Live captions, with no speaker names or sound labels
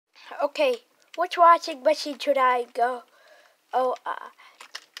Okay, which washing machine should I go? Oh,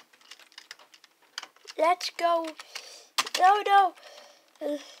 let's go. No.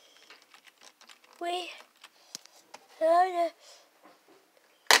 We. No.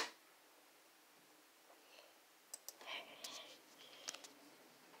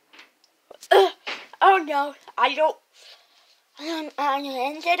 Oh no, I don't. And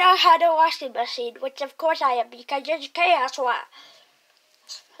then I had a washing machine, which of course I am because it's chaos.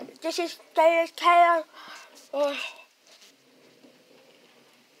 This is chaos.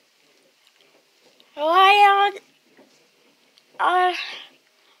 Why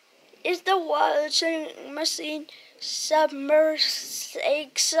is the washing machine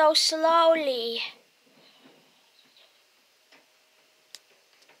submersing so slowly?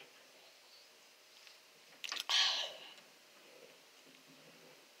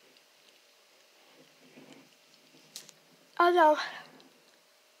 Oh no.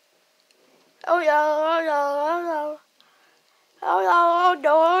 Oh no, oh no, oh no. Oh no,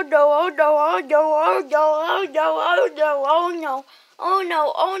 oh no, oh no, oh no, oh no, oh no, oh no, oh no,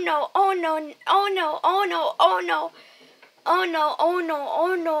 oh no, oh no, oh no, oh no, oh no, oh no. Oh no, oh no,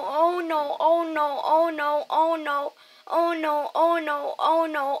 oh no, oh no, oh no, oh no, oh no, oh no, oh no, oh no,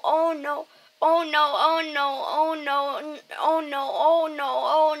 oh no, oh no, oh no, oh no, oh no, oh no,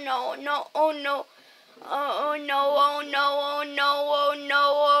 oh no, no, oh no. Oh no, oh no, oh no, oh no,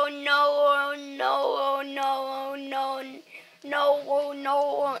 oh no, oh no, oh no, oh no, no,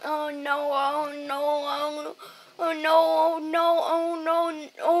 oh no, oh no, oh no, oh no, oh no,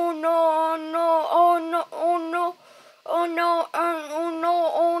 oh no, oh no, oh no, oh no, oh no, oh no, oh no,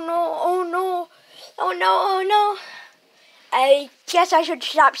 oh no, oh no, oh no, oh no. I guess I should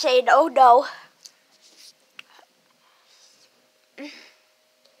stop saying oh no.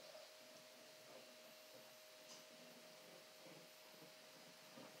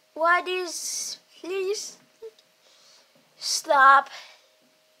 What is, please stop.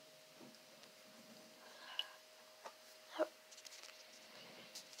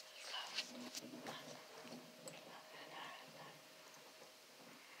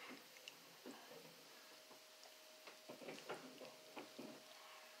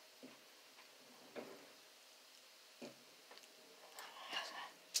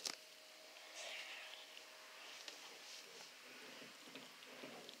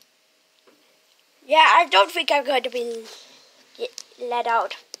 Yeah, I don't think I'm going to be let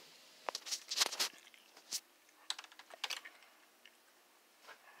out.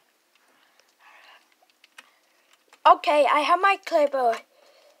 Okay, I have my clipboard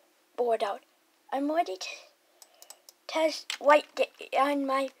out. I'm ready to test on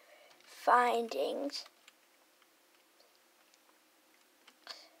my findings.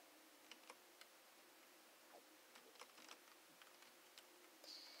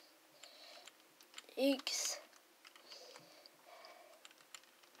 X.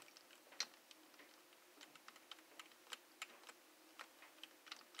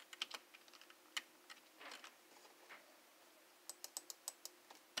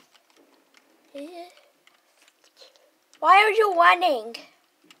 Why are you running?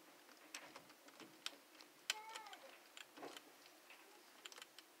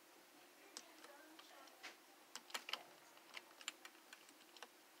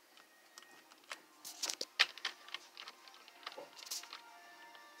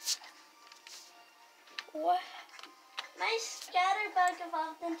 What? My scatterbug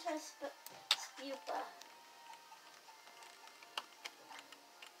evolved into a spupa.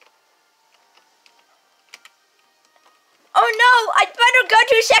 Oh no! I'd better go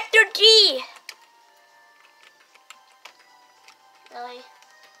to Sector D! Really?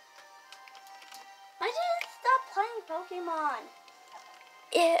 I didn't stop playing Pokemon.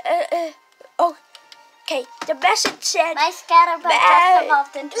 Yeah, okay, the message said... My scatterbug just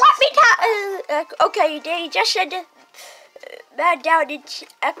evolved into a spupa. Okay, they just said man down in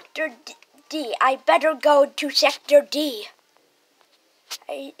Sector D. I better go to Sector D.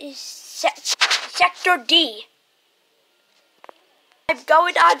 Sector D. I'm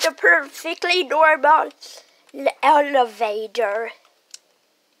going on the perfectly normal elevator.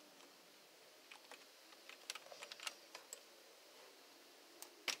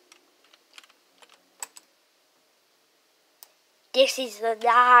 This is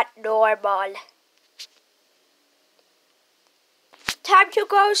not normal. Time to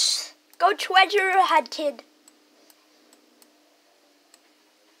go treasure hunting.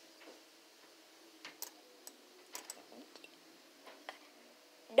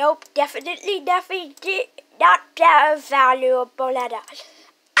 Nope, definitely not that valuable at all.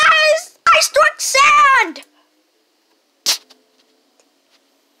 I struck sand!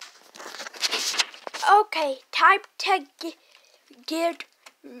 Okay, time to get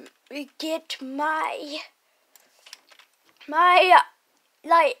my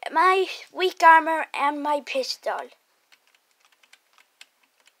weak armor and my pistol.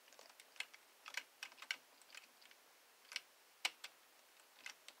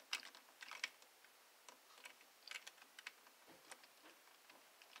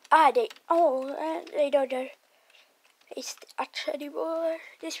 They don't know. It's actually more.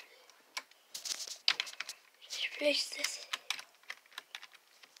 This place is.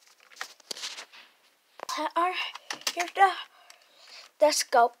 Here's the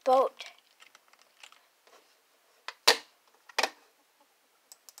scout boat.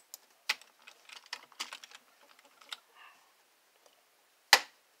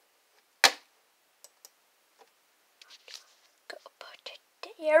 Go put it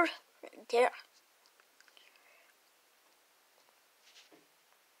there.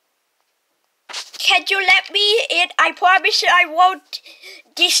 Can you let me in? I promise I won't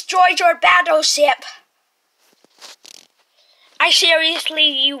destroy your battleship. I seriously,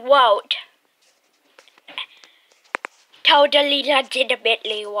 you won't. Totally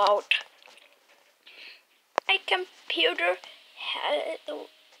legitimately won't. My computer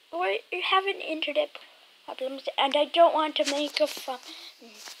having internet problems, and I don't want to make a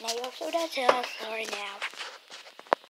thumbnail, so that's all for now.